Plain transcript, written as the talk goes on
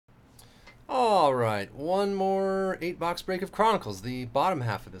All right, one more 8-box break of Chronicles. The bottom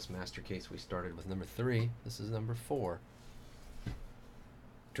half of this master case we started with number 3. This is number 4.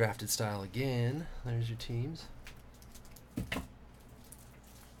 Drafted style again. There's your teams.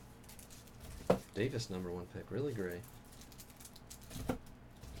 Davis, number 1 pick. Really gray.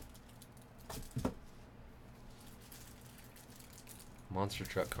 Monster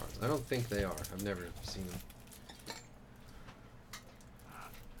truck cards. I don't think they are. I've never seen them.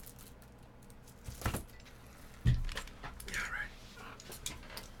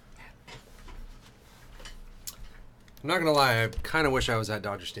 I'm not gonna lie, I kind of wish I was at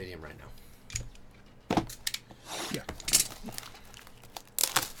Dodger Stadium right now. Yeah.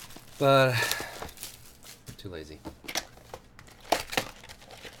 But I'm too lazy.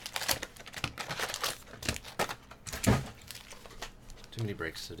 Too many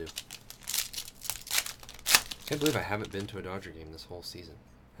breaks to do. Can't believe I haven't been to a Dodger game this whole season.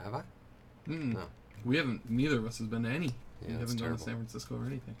 Have I? Mm-mm. No. We haven't. Neither of us has been to any. Yeah, we haven't gone terrible. to San Francisco or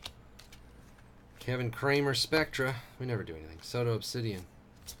anything. Kevin Kramer Spectra. We never do anything. Soto Obsidian.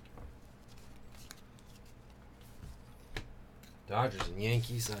 Dodgers and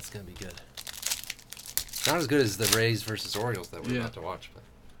Yankees. That's gonna be good. Not as good as the Rays versus Orioles that we're about to watch, but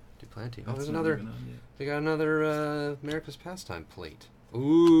Duplanty. Oh, there's another. They got another America's Pastime plate.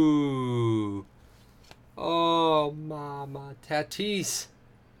 Ooh. Oh, mama. Tatis.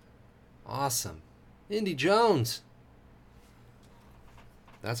 Awesome. Indy Jones.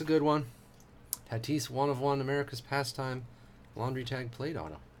 That's a good one. Tatis, 1 of 1 America's Pastime laundry tag plate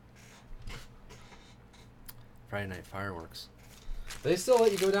auto. Friday Night Fireworks. They still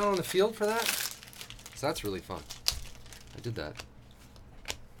let you go down on the field for that? So that's really fun. I did that.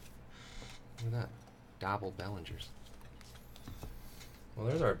 Look at that. Double Bellingers. Well,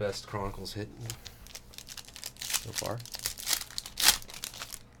 there's our best Chronicles hit so far.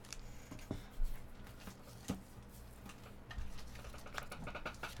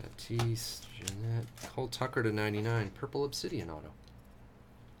 Tatis, Jeanette, Cole Tucker to 99. Purple Obsidian auto.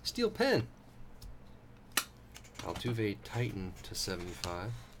 Steel pen. Altuve Titan to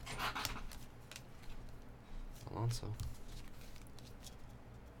 75. Alonso.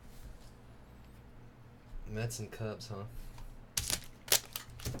 Mets and Cubs, huh?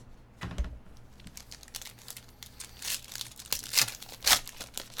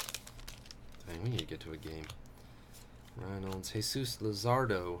 Dang, we need to get to a game. Reynolds, Jesus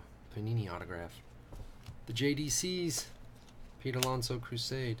Luzardo, Panini autograph. The JDCs, Pete Alonso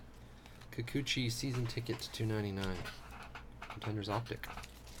Crusade. Kikuchi season ticket to $2.99. Contenders Optic.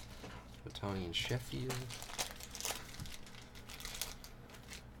 Batani and Sheffield.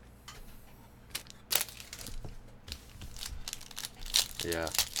 Yeah.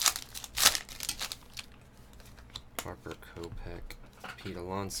 Harper Kopech. Pete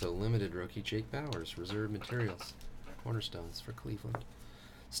Alonso limited rookie. Jake Bowers reserve materials. Cornerstones for Cleveland.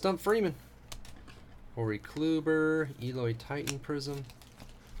 Stump Freeman. Corey Kluber. Eloy Titan Prism.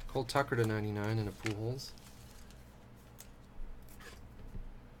 Cole Tucker to 99 in a Pujols.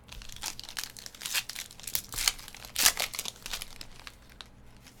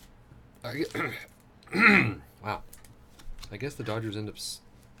 Wow. I guess the Dodgers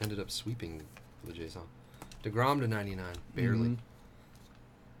ended up sweeping the Blue Jays, huh? DeGrom to 99, barely.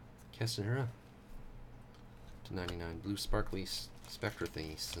 Castanera to 99. Blue Sparkly Spectra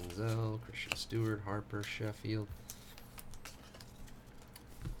thingy. Senzel, Christian Stewart, Harper, Sheffield.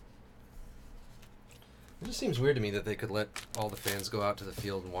 It just seems weird to me that they could let all the fans go out to the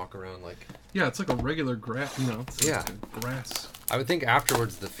field and walk around like... Yeah, it's like a regular grass, you know. It's Yeah. like grass. I would think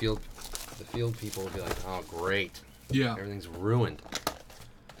afterwards the field people would be like, oh, great. Yeah. Everything's ruined.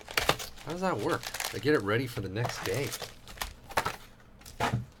 How does that work? They get it ready for the next day. How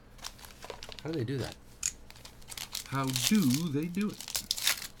do they do that? How do they do it?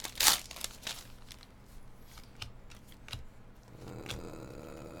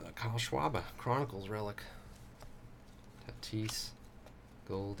 Kyle Schwab, Chronicles relic. Tatis,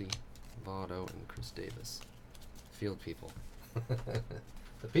 Goldie, Votto, and Chris Davis. Field people.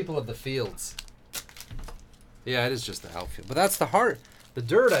 The people of the fields. Yeah, it is just the outfield. But that's the heart. The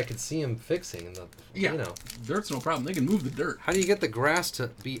dirt I could see him fixing. And Yeah, you know. dirt's no problem. They can move the dirt. How do you get the grass to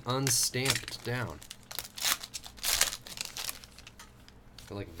be unstamped down?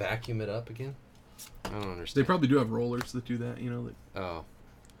 To like vacuum it up again? I don't understand. They probably do have rollers that do that, you know. That... Oh.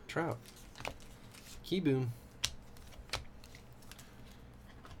 Trout. Keyboom.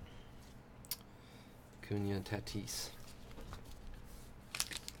 Cunha and Tatis.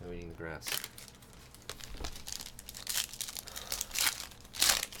 No eating the grass.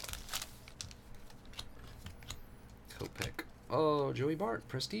 Kopech. Oh, Joey Bart.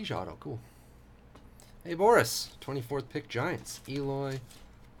 Prestige auto. Cool. Hey, Boris. 24th pick Giants. Eloy,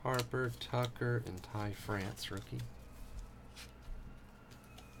 Harper, Tucker, and Ty France, rookie.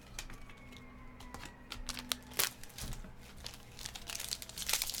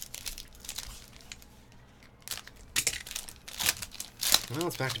 Well,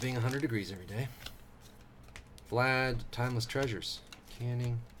 it's back to being 100 degrees every day. Vlad, Timeless Treasures.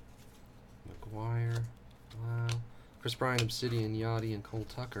 Canning, McGuire, wow. Chris Bryant, Obsidian, Yachty, and Cole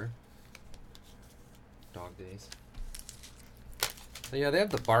Tucker. Dog Days. So yeah, they have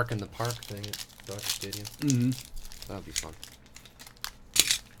the Bark in the Park thing at Dodger Stadium. Mm-hmm. That'll be fun.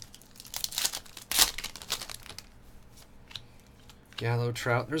 Gallo,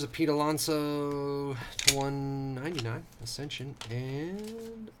 Trout. There's a Pete Alonso to 199. Ascension.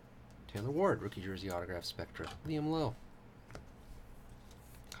 And Taylor Ward, rookie jersey autograph Spectra. Liam Lowe.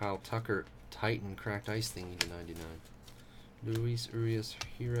 Kyle Tucker, Titan cracked ice thingy to 99. Luis Urias,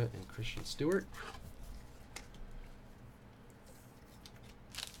 Hira, and Christian Stewart.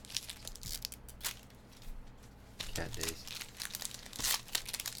 Cat Days.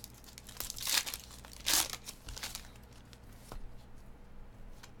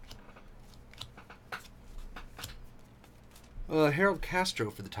 Harold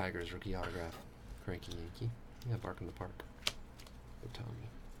Castro for the Tigers, rookie autograph. Cranky Yankee. Yeah, Bark in the Park. Otani.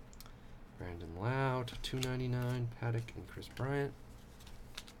 Brandon Lau to 299. Paddock and Chris Bryant.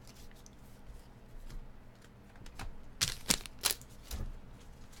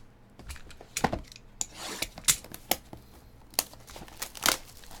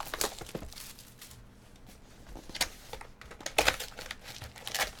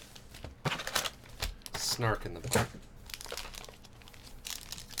 Snark in the Park.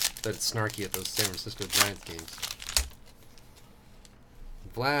 Bet it's snarky at those San Francisco Giants games.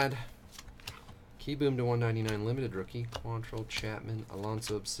 Vlad. Keyboom to 199 limited rookie. Quantrill, Chapman,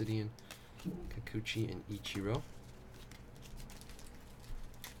 Alonso, Obsidian, Kikuchi, and Ichiro.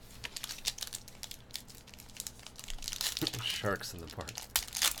 Sharks in the Park.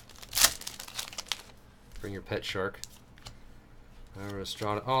 Bring your pet shark.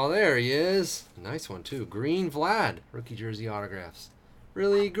 Estrada. Oh, there he is. Nice one, too. Green Vlad. Rookie jersey autographs.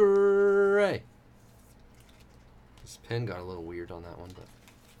 Really great. This pen got a little weird on that one, but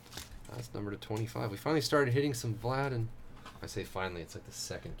that's number to 25. We finally started hitting some Vlad, and I say finally, it's like the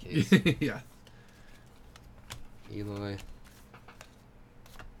second case. Yeah. Eloy.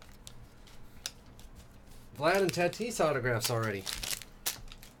 Vlad and Tatis autographs already.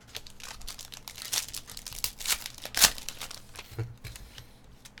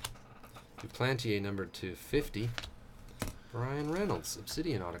 Duplantier numbered to 50. Brian Reynolds,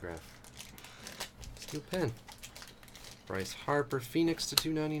 Obsidian autograph. Steel pen. Bryce Harper, Phoenix to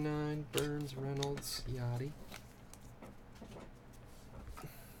 299. Burns, Reynolds, Yachty.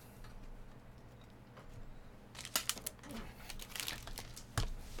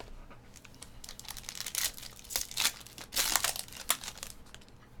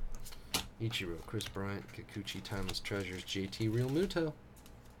 Ichiro, Chris Bryant, Kikuchi, Timeless Treasures, JT Real Muto,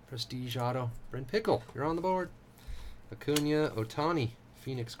 Prestige Auto, Brent Pickle, you're on the board. Acuna, Otani,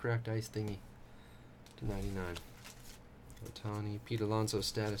 Phoenix cracked ice thingy to 99. Otani, Pete Alonso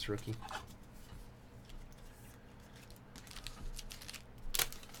status rookie.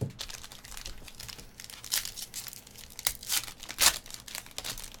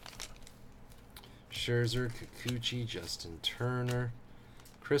 Scherzer, Kikuchi, Justin Turner,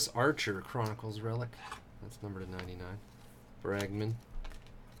 Chris Archer, Chronicles relic. That's numbered to 99. Bregman,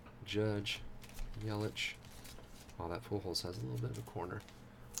 Judge, Yelich. Oh, that Pujols has a little bit of a corner.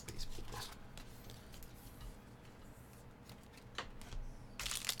 Base Pujols.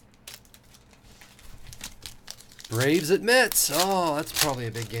 Braves at Mets. Oh, that's probably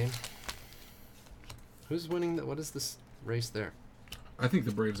a big game. Who's winning? What is this race there? I think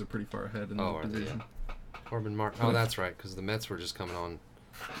the Braves are pretty far ahead in the division. Corbin Mark. Oh, that's right, because the Mets were just coming on.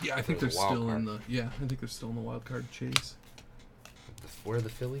 Yeah, I think they're still in the. Yeah, I think they're still in the wild card chase. Where are the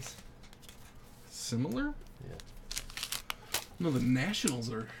Phillies? Similar? Yeah. No, the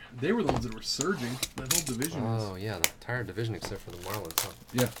Nationals are. They were the ones that were surging. That whole division. Oh yeah, the entire division except for the Marlins. Huh?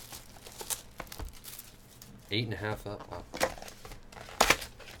 Yeah. 8.5 up. Wow.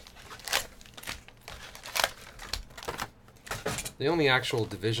 The only actual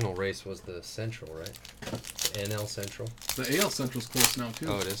divisional race was the Central, right? The NL Central. The AL Central's close now too.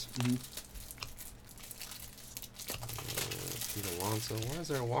 Oh, it is. Mm-hmm. Pete Alonso. Why is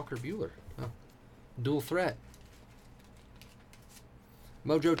there a Walker Buehler? Oh. Dual threat.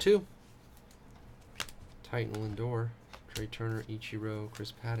 Mojo 2. Titan Lindor. Trey Turner, Ichiro,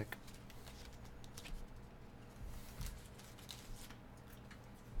 Chris Paddock.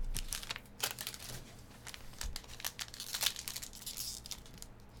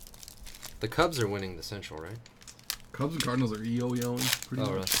 The Cubs are winning the Central, right? Cubs and Cardinals are yo-yoing pretty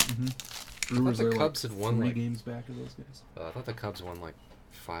much. Really? Mm-hmm. Brewers are Cubs had won 3 games back of those guys. I thought the Cubs won like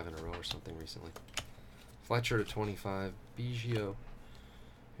 5 in a row or something recently. Fletcher to 25. Biggio.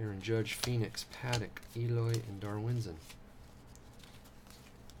 Aaron Judge, Phoenix, Paddock, Eloy, and Darwinzon.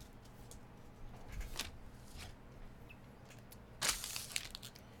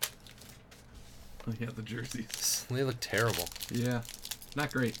 Oh, yeah, the jerseys. They look terrible. Yeah,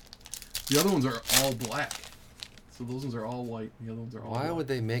 not great. The other ones are all black. So those ones are all white. The other ones are all Why black. would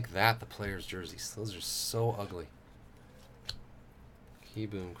they make that the players' jerseys? Those are so ugly.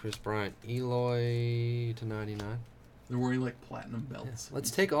 Keyboom, Chris Bryant, Eloy to 99. They're wearing like platinum belts. Yeah.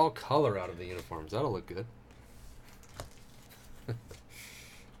 Let's take all color out of the uniforms. That'll look good.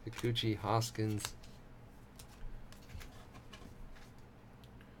 Kikuchi, Hoskins.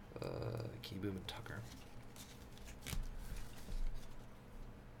 Keyboom and Tucker.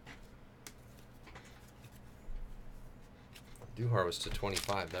 Duhar was to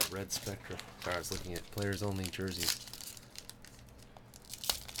 25, that red Spectra. Sorry, I was looking at players only jerseys.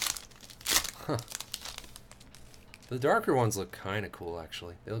 Huh. The darker ones look kind of cool,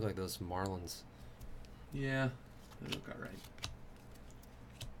 actually. They look like those Marlins. Yeah, they look alright.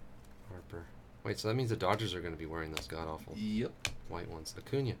 Harper. Wait, so that means the Dodgers are going to be wearing those god-awful white ones.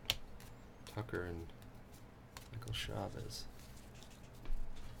 Acuna, Tucker, and Michael Chavez.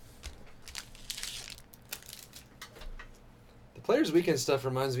 The Players Weekend stuff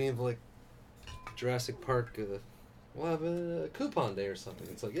reminds me of like Jurassic Park. We'll have a coupon day or something.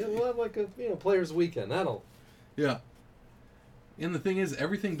 It's like, yeah, we'll have like a Players Weekend. That'll. Yeah. And the thing is,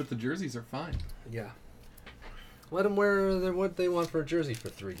 everything but the jerseys are fine. Yeah. Let them wear what they want for a jersey for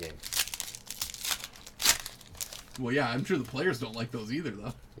 3 games. Well, yeah, I'm sure the players don't like those either,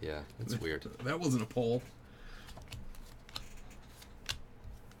 though. Yeah, it's weird. That wasn't a poll.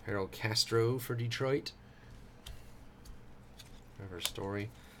 Harold Castro for Detroit. Trevor Story.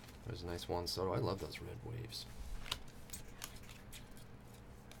 There's a nice Juan Soto. I love those red waves.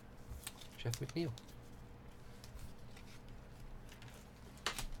 Jeff McNeil.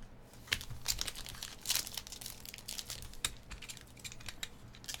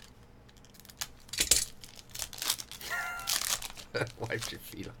 Wiped your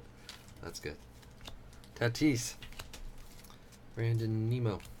feet on. That's good. Tatis. Brandon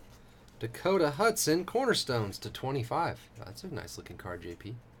Nemo. Dakota Hudson, Cornerstones to 25. That's a nice looking card,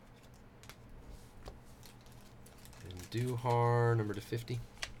 JP. And Duhar, number to 50.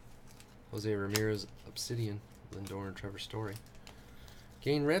 Jose Ramirez, Obsidian. Lindor and Trevor Story.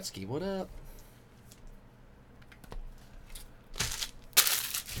 Gain Retzky, what up?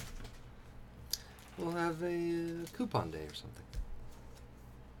 We'll have a coupon day or something.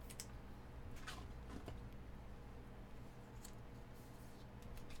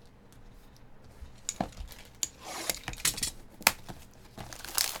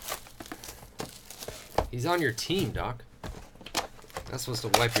 He's on your team, Doc. That's supposed to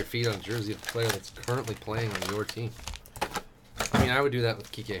wipe your feet on the jersey of a player that's currently playing on your team. I mean, I would do that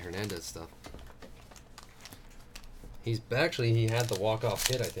with Kike Hernandez stuff. He had the walk-off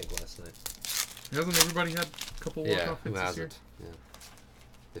hit, I think, last night. Hasn't everybody had a couple walk-off hits this year? Yeah.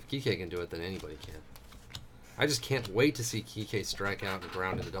 If Kike can do it, then anybody can. I just can't wait to see Kike strike out and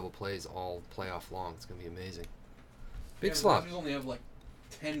ground into double plays all playoff long. It's going to be amazing. Big slot. The Dodgers only have like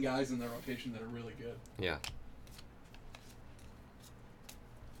 10 guys in their rotation that are really good. Yeah.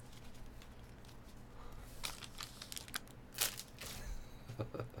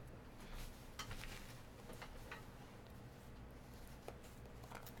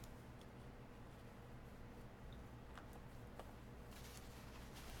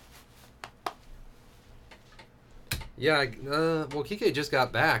 Yeah, well, Kike just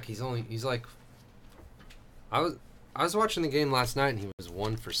got back. He's like, I was watching the game last night and he was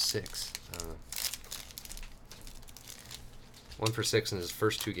 1 for 6. 1 for 6 in his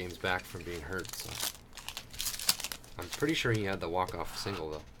first 2 games back from being hurt. So I'm pretty sure he had the walk-off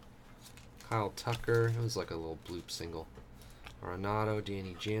single though. Kyle Tucker, it was like a little bloop single. Arenado,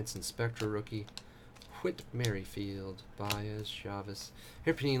 Danny Jansen, Spectra rookie. Whit Merrifield, Baez, Chavez.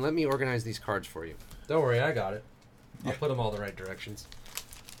 Here, Panini, let me organize these cards for you. Don't worry, I got it. I'll put them all the right directions.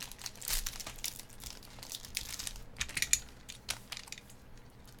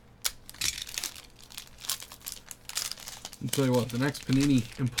 I'll tell you what, the next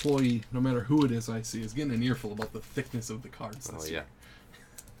Panini employee, no matter who it is I see, is getting an earful about the thickness of the cards this year.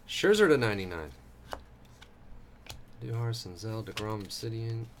 Scherzer to 99. Duhar, Senzel, DeGrom,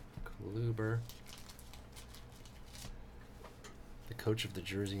 Obsidian, Kluber. The coach of the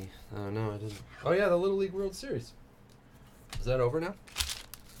jersey. Oh, no, I didn't. Oh, yeah, the Little League World Series. Is that over now?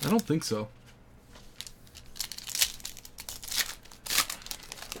 I don't think so.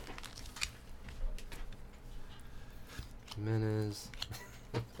 Jimenez.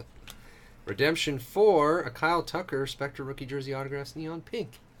 Redemption 4, a Kyle Tucker Spectre rookie jersey autographs neon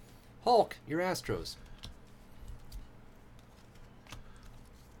pink. Hulk, your Astros.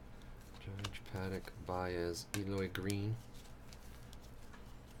 Judge, Paddock, Baez, Eloy Green.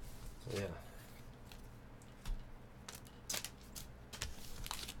 Yeah.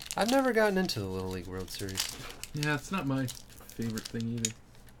 I've never gotten into the Little League World Series. Yeah, it's not my favorite thing either.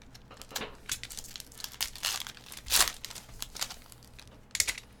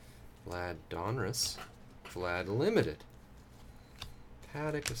 Vlad Donruss. Vlad Limited.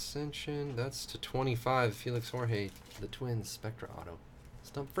 Paddock Ascension. That's to 25. Felix Jorge, the Twins, Spectra Auto.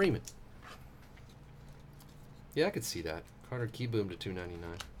 Stump Freeman. Yeah, I could see that. Carter Keyboom to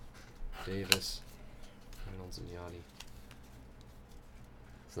 299. Davis. Reynolds and Yachty.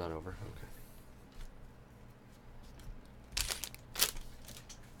 It's not over. Okay.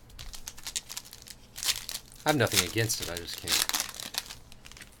 I have nothing against it. I just can't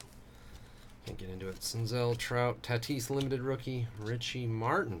get into it. Senzel, Trout, Tatis limited rookie, Richie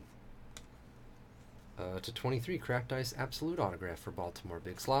Martin. To 23, cracked ice absolute autograph for Baltimore.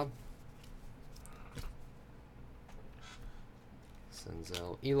 Big Slob.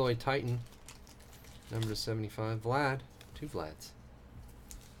 Senzel, Eloy Titan, number to 75. Vlad, 2 Vlads.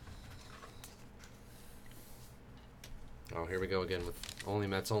 Oh, here we go again with only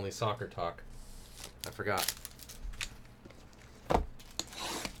Mets, only soccer talk. I forgot.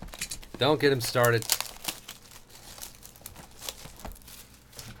 Don't get him started.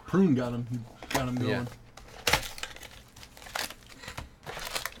 Prune got him going. Yeah.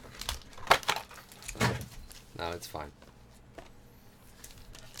 No, it's fine.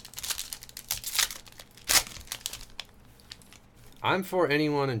 I'm for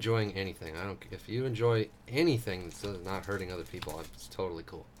anyone enjoying anything. I don't. If you enjoy anything that's not hurting other people, it's totally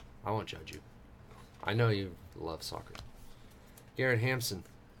cool. I won't judge you. I know you love soccer. Garrett Hampson.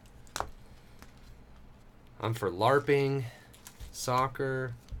 I'm for LARPing,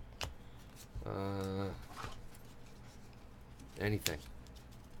 soccer, anything.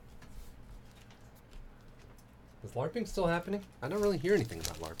 Is LARPing still happening? I don't really hear anything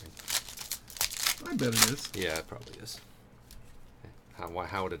about LARPing. I bet it is. Yeah, it probably is.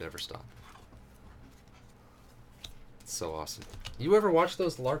 How would it ever stop? It's so awesome. You ever watch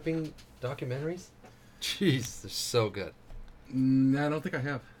those LARPing documentaries? Jeez, they're so good. I don't think I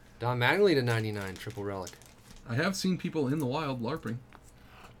have. Don Mattingly to 99, triple relic. I have seen people in the wild LARPing.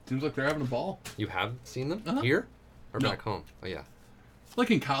 Seems like they're having a ball. You have seen them? Uh-huh. Here? Or No. back home? Oh, yeah.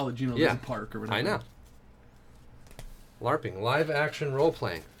 Like in college, there's Yeah. a park or whatever. I know. LARPing, live action role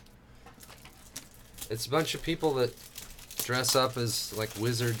playing. It's a bunch of people that dress up as like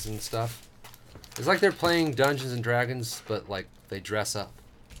wizards and stuff. It's like they're playing Dungeons and Dragons, but like they dress up.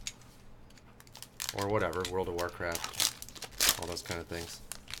 Or whatever, World of Warcraft. All those kind of things.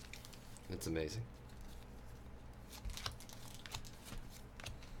 It's amazing.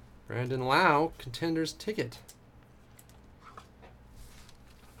 Brandon Lau, Contenders ticket.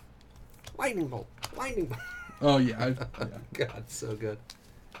 Lightning Bolt. Lightning Bolt. Oh, yeah. Yeah. God, so good.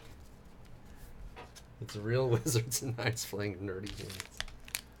 It's real wizards and knights playing nerdy games.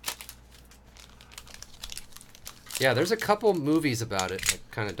 Yeah, there's a couple movies about it, like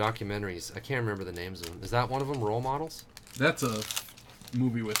kind of documentaries. I can't remember the names of them. Is that one of them, Role Models? That's a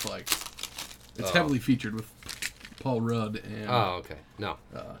movie with, like... It's heavily featured with Paul Rudd and... Oh, okay. No.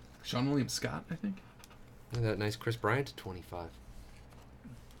 Sean William Scott, I think. Look at that nice Chris Bryant to 25.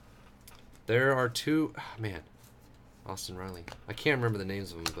 There are two... Oh, man. Austin Riley. I can't remember the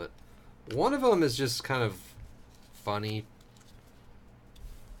names of them, but one of them is just kind of funny.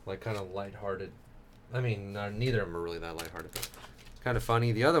 Like, kind of lighthearted. I mean, neither of them are really that lighthearted, but kind of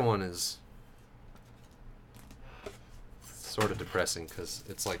funny. The other one is sort of depressing because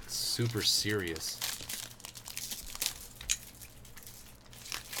it's, like, super serious.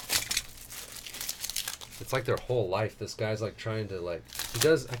 It's like their whole life. This guy's like trying to like, he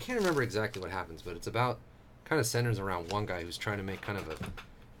does, I can't remember exactly what happens, but it's about, kind of centers around one guy who's trying to make kind of a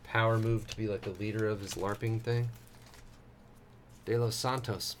power move to be like the leader of his LARPing thing. De Los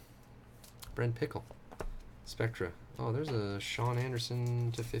Santos. Brent Pickle. Spectra. Oh, there's a Sean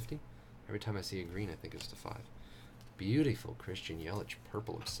Anderson to 50. Every time I see a green, I think it's to 5. Beautiful Christian Yelich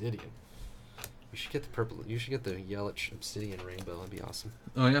Purple Obsidian. You should get the purple, you should get the Yelich Obsidian Rainbow. That'd be awesome.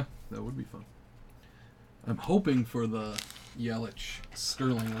 Oh, yeah. That would be fun. I'm hoping for the Yelich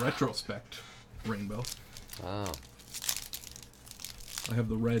Sterling Retrospect Rainbow. Oh. I have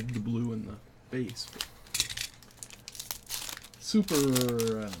the red, the blue, and the base.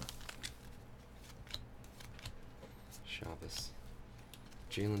 Super. Shabbos.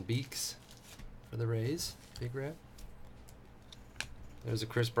 Jalen Beeks for the Rays. Big red. There's a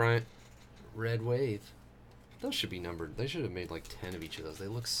Chris Bryant red wave. Those should be numbered. They should have made like 10 of each of those. They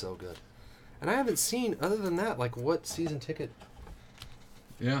look so good. And I haven't seen, other than that, like what season ticket.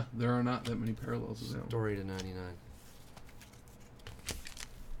 Yeah, there are not that many parallels of that. Story to 99.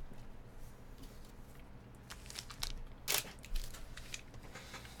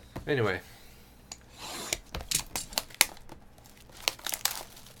 Anyway.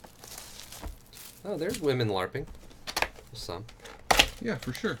 Oh, there's women LARPing. Some. Yeah,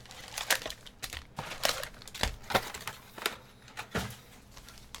 for sure.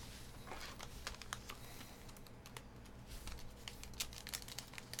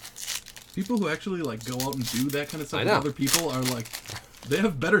 People who actually like go out and do that kind of stuff with other people are like, they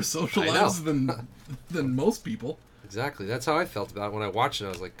have better social lives than most people. Exactly. That's how I felt about it when I watched it. I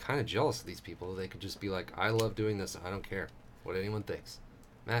was like kind of jealous of these people. They could just be like, I love doing this. I don't care what anyone thinks.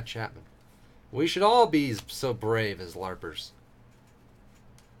 Matt Chapman. We should all be so brave as LARPers.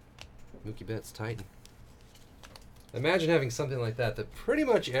 Mookie Betts, Titan. Imagine having something like that pretty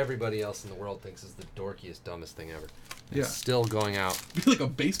much everybody else in the world thinks is the dorkiest, dumbest thing ever. Yeah. Still going out. Be like a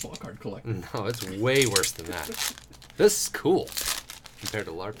baseball card collector. No, it's way worse than that. This is cool compared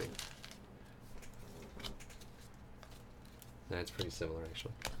to LARPing. That's pretty similar,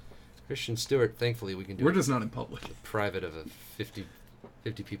 actually. Christian Stewart, thankfully we can do We're just not in public. Private of a 50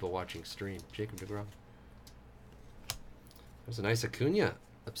 people watching stream. Jacob DeGrom. There's a nice Acuna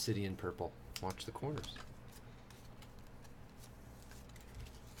obsidian purple. Watch the corners.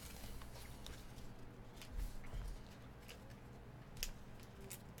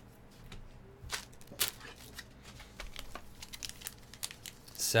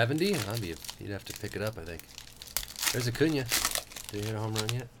 $70? You'd have to pick it up, I think. There's Acuna. Did he hit a home run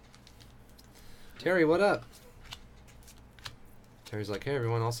yet? Terry, what up? Terry's like, hey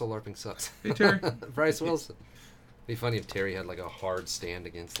everyone, also LARPing sucks. Hey Terry. Bryce Wilson. It'd be funny if Terry had like a hard stand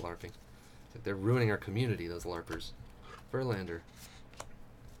against LARPing. Like, they're ruining our community, those LARPers. Verlander.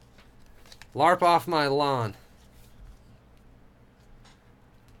 LARP off my lawn.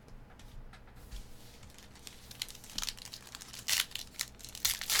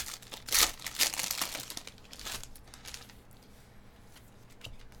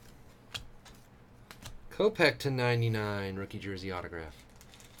 Kopech to 99, rookie jersey autograph.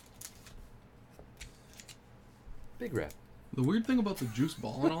 Big rep. The weird thing about the juice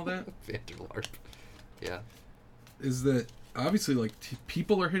ball and all that Vanderlarp. Yeah. is that obviously like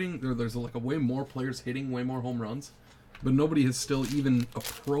people are hitting, there's like a way more players hitting way more home runs, but nobody has still even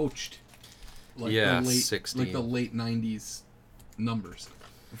approached like the late 90s numbers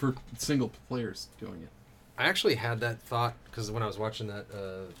for single players doing it. I actually had that thought because when I was watching that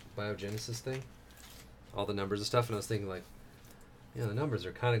biogenesis thing, all the numbers and stuff, and I was thinking like, yeah, the numbers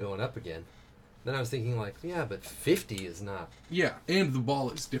are kind of going up again. Then I was thinking like, yeah, but 50 is not. Yeah, and the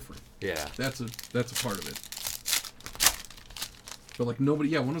ball is different. Yeah. That's a part of it. But like nobody,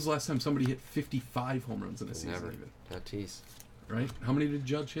 yeah, when was the last time somebody hit 55 home runs in a season? Never. Even? Tatis. Right? How many did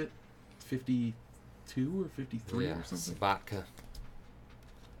Judge hit? 52 or 53 or something? Sabatka.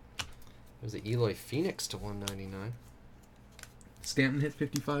 There's the Eloy Phoenix to 199. Stanton hit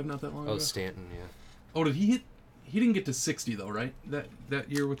 55 not that long ago? Oh, Stanton, yeah. Oh, did he hit? He didn't get to 60 though, right? That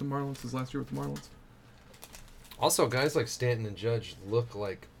year with the Marlins, his last year with the Marlins. Also, guys like Stanton and Judge look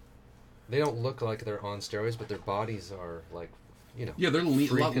like they don't look like they're on steroids, but their bodies are like, you know, yeah, they're a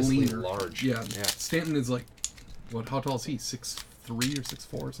lot leaner, large. Yeah. Stanton is like, what? How tall is he? 6'3" or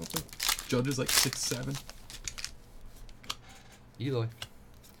 6'4" or something. Judge is like 6'7". Eloy.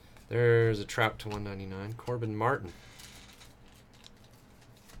 There's a Trout to 199. Corbin Martin.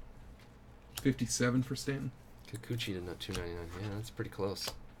 57 for Stanton. Kikuchi to 299. Yeah, that's pretty close.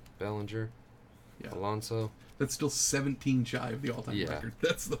 Bellinger. Yeah. Alonso. That's still 17 shy of the all-time record.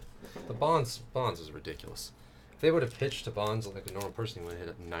 That's the Bonds is ridiculous. If they would have pitched to Bonds like a normal person, he would have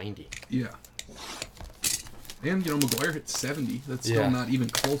hit at 90. Yeah. And you know, McGuire hit 70. That's still not even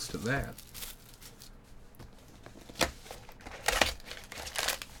close to that.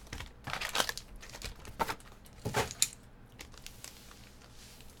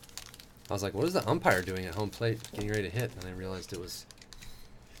 I was like, what is the umpire doing at home plate getting ready to hit? And I realized it was...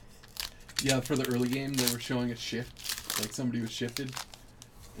 Yeah, for the early game, they were showing a shift. Like, somebody was shifted.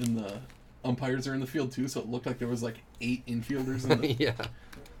 And the umpires are in the field, too, so it looked like there was, like, 8 infielders in the... Yeah.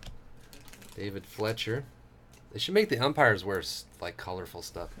 David Fletcher. They should make the umpires wear, like, colorful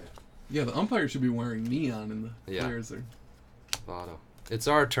stuff. Yeah, the umpires should be wearing neon, and the players are... Votto. It's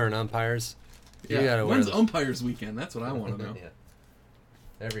our turn, umpires. Yeah, when's umpires weekend? That's what I want to know. Yeah.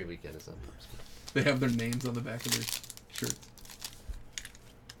 Every weekend is umpires. They have their names on the back of their shirts.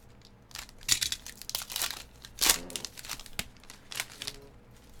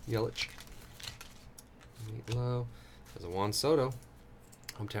 Yelich. Meatloaf. There's a Juan Soto.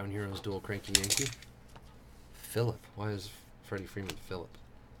 Hometown Heroes dual cranky Yankee. Phillip. Why is Freddie Freeman Phillip?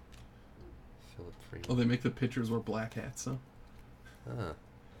 Phillip Freeman. Oh, they make the pitchers wear black hats, huh? Ah.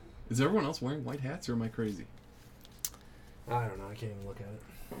 Is everyone else wearing white hats, or am I crazy? I don't know. I can't even look at it.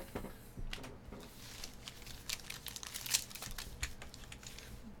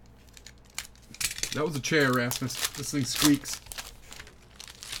 That was a chair, Rasmus. This thing squeaks.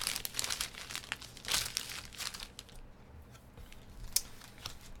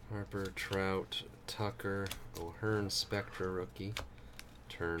 Harper, Trout, Tucker, O'Hearn, Spectra rookie,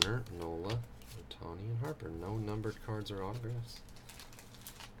 Turner, Nola, Ohtani, and Harper. No numbered cards or autographs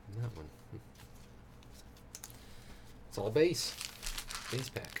in that one. It's all base. Base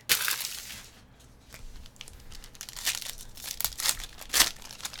pack.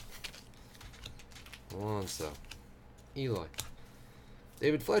 Alonso. Eloy.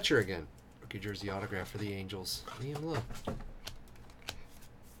 David Fletcher again. Rookie jersey autograph for the Angels. Liam Lowe.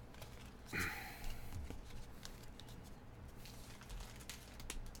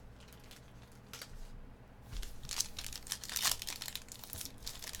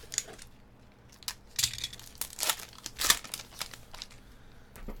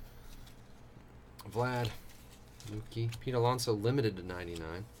 Vlad. Mookie. Pete Alonso limited to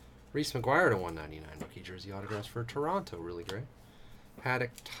 99. Reese McGuire to 199. Rookie jersey autographs for Toronto. Really great.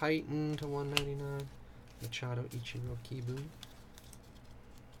 Paddock Titan to 199. Machado Ichiro Kibu.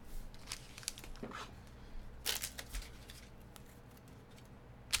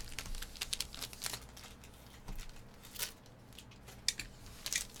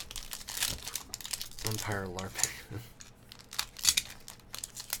 Umpire LARPing.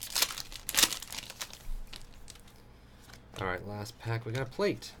 Alright, last pack. We got a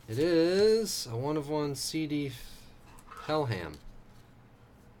plate. It is a 1/1 CD Pelham.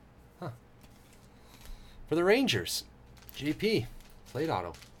 Huh. For the Rangers. JP. Plate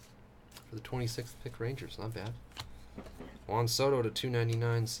auto. For the 26th pick Rangers. Not bad. Juan Soto to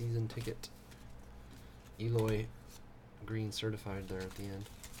 299 season ticket. Eloy green certified there at the end.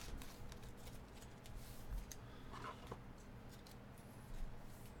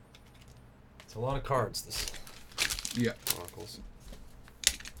 It's a lot of cards this. Yeah. Chronicles.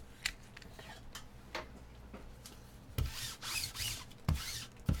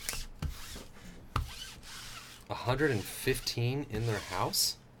 $115 in their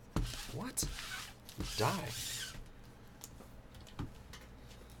house? What? You die.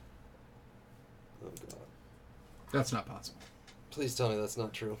 Oh god. That's not possible. Please tell me that's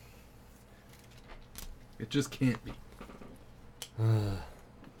not true. It just can't be.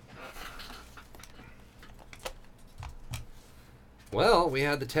 Well, we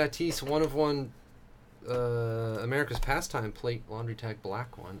had the Tatis 1/1 America's Pastime plate laundry tag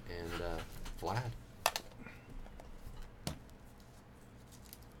black one and Vlad.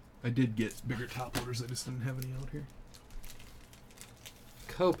 I did get bigger top loaders. I just didn't have any out here.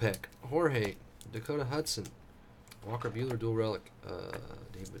 Kopech, Jorge, Dakota Hudson, Walker Buehler dual relic,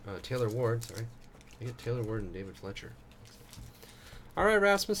 Taylor Ward. Sorry, I get Taylor Ward and David Fletcher. All right,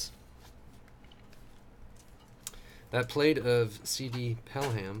 Rasmus. That plate of CD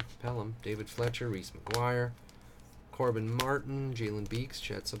Pelham, David Fletcher, Reese McGuire, Corbin Martin, Jalen Beeks,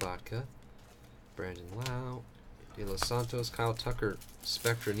 Chet Sabatka, Brandon Lau, De Los Santos, Kyle Tucker,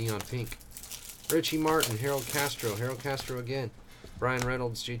 Spectra Neon Pink, Richie Martin, Harold Castro again, Brian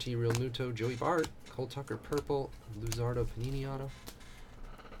Reynolds, JT Real Muto, Joey Bart, Cole Tucker Purple, Luzardo Panini Auto.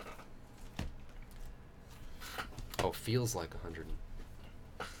 Oh, feels like 100.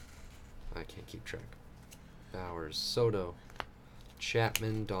 I can't keep track. Bowers, Soto,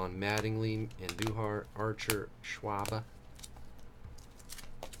 Chapman, Don Mattingly, Andujar, Archer, Schwaba.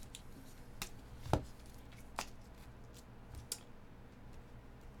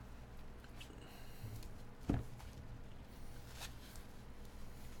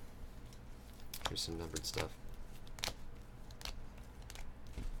 Here's some numbered stuff.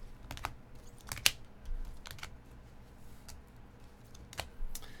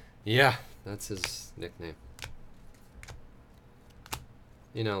 Yeah, that's his nickname.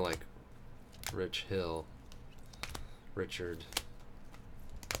 You know, like Rich Hill, Richard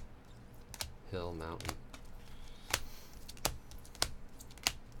Hill Mountain.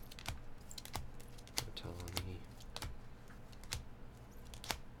 Bartolome.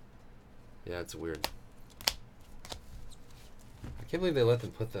 Yeah, it's weird. I can't believe they let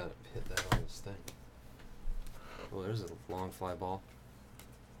them hit that on this thing. Oh, there's a long fly ball.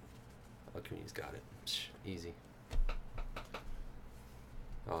 Acuna's got it. Psh, easy.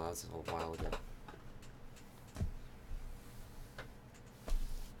 Oh, that's a while ago.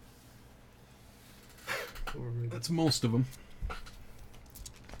 That's most of them.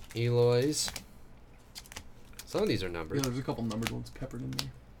 Eloy's. Some of these are numbered. Yeah, there's a couple numbered ones peppered in there.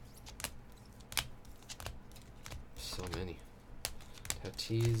 So many.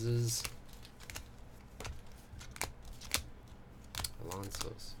 Tatises.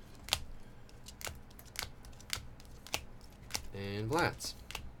 Alonso's. And Vlad's.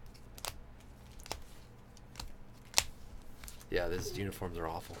 Yeah, these uniforms are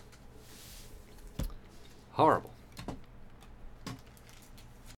awful. Horrible.